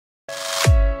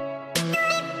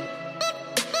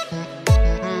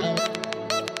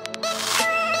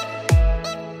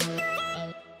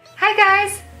Hi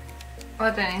guys!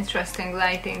 What an interesting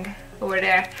lighting over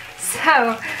there.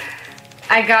 So,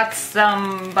 I got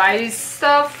some buyee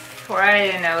stuff, or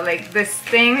I don't know, like this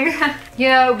thing. You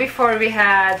know, before we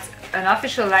had an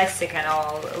official light stick and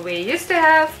all, we used to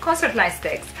have concert light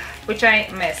sticks, which I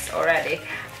miss already.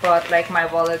 But like my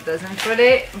wallet doesn't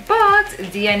really. But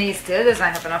D&E still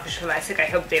doesn't have an official light stick. I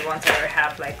hope they won't ever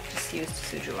have, like, just use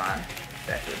the SuJu one.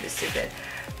 That would be stupid.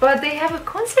 But they have a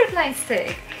concert light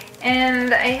stick.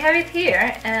 And I have it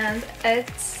here, and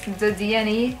it's the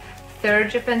D&E 3rd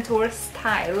Japan Tour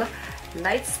style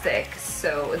light stick.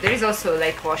 So there is also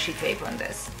like washi tape on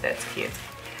this. That's cute.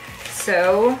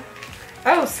 So,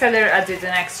 oh, seller added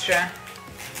an extra.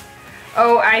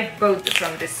 Oh, I bought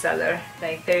from this seller.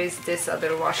 Like there is this other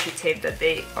washi tape that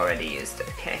they already used.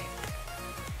 Okay.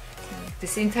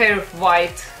 This entire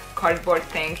white cardboard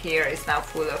thing here is now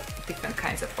full of different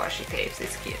kinds of washi tapes.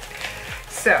 It's cute.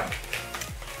 So,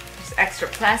 extra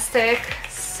plastic.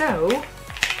 So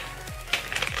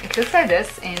it looks like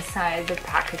this inside the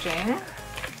packaging.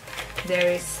 There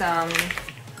is some,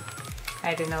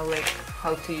 I don't know, like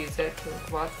how to use it or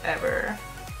whatever.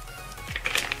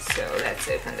 So let's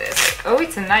open this. Oh,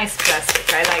 it's a nice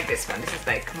plastic. I like this one. This is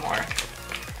like more,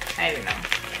 I don't know.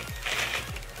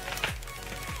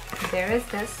 There is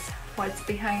this. What's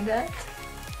behind it?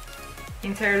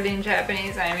 Entirely in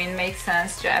Japanese. I mean, makes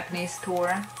sense. Japanese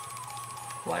tour.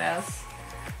 What else?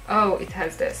 Oh, it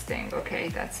has this thing. Okay,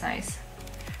 that's nice.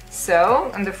 So,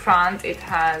 on the front it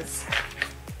has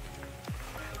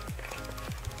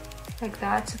like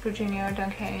that, 슈퍼주니어,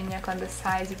 Chaeyeon on the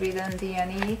sides, written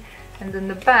D&E, and in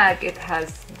the back it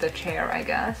has the chair, I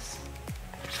guess,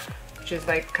 which is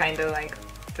like kind of like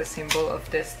the symbol of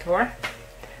this tour.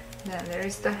 Then there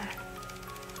is the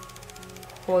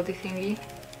holdy thingy.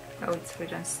 Oh, it's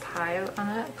written style on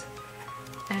it.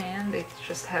 And it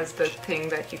just has the thing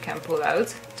that you can pull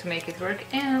out to make it work,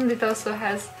 and it also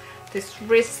has this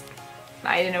wrist,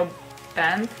 I don't know,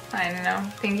 band, I don't know,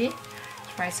 thingy.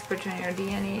 Try 슈퍼주니어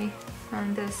D&E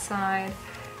on this side,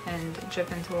 and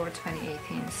Japan Tour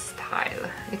 2018 style.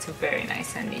 It's very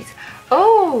nice and neat.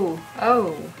 Oh,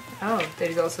 there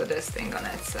is also this thing on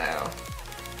it, so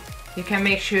you can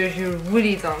make sure you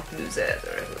really don't lose it,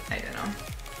 or I don't know.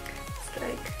 It's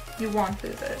like you won't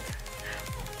lose it.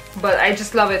 But I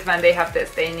just love it when they have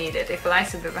this, they need it. If a light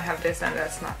stick doesn't have this, then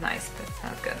that's not nice, that's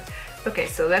not good. Okay,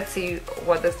 so let's see,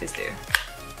 what does this do?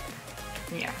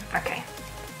 Yeah, okay.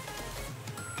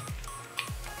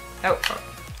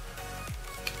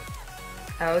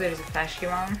 Oh, there's a flashy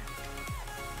one.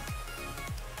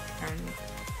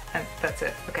 And that's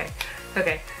it, okay.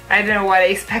 Okay, I don't know what I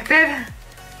expected.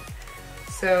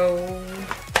 So,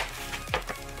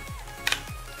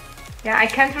 yeah, I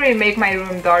can't really make my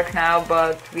room dark now,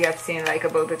 but we have seen like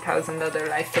about 1,000 other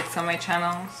light sticks on my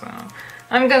channel, so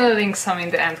I'm gonna link some in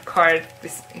the end card,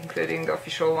 including the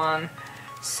official one.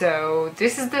 So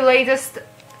this is the latest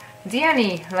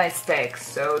D&E light sticks,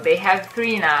 so they have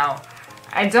 3 now.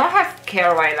 I don't have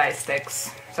KRY light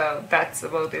sticks, so that's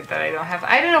about it that I don't have.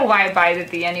 I don't know why I buy the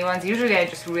D&E ones. Usually I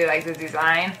just really like the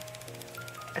design.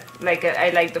 Like I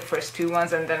like the first 2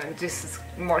 ones, and then this is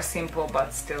more simple,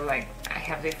 but still like I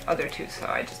have the other 2, so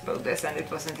I just bought this, and it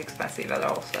wasn't expensive at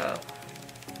all, so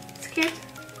it's cute.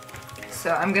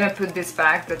 So I'm gonna put this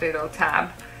back, the little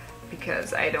tab,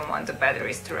 because I don't want the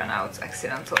batteries to run out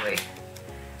accidentally,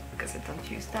 because I don't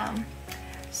use them.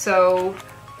 So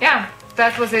yeah,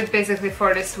 that was it basically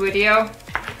for this video.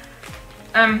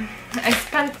 I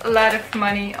spent a lot of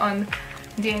money on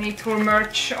D&E tour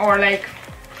merch, or like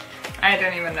I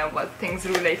don't even know what things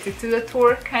related to the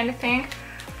tour kind of thing.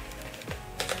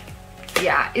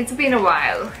 Yeah, it's been a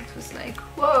while. It was like,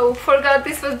 whoa, forgot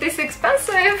this was this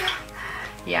expensive.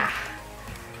 Yeah.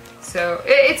 So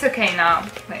it's okay now.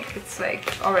 Like it's like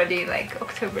already like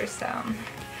October, so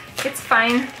it's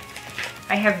fine.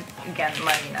 I have again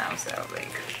money now, so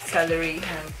like salary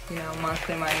and, you know,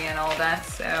 monthly money and all that.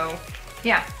 So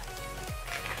yeah.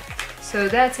 So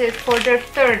that's it for the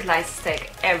 3rd light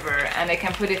stick ever, and I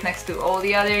can put it next to all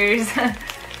the others.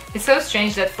 It's so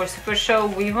strange that for Super Show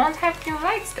we won't have new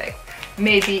light stick.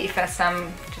 Maybe if SM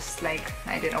just like,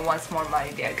 I don't know, wants more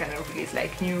money, they are gonna release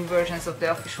like new versions of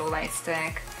the official light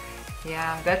stick.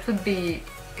 Yeah, that would be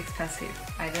expensive.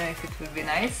 I don't know if it would be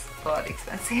nice, but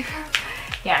expensive.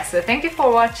 Yeah, so thank you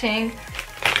for watching.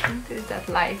 What is that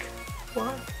light?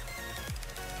 What?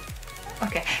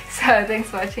 Okay, so thanks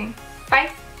for watching. Bye!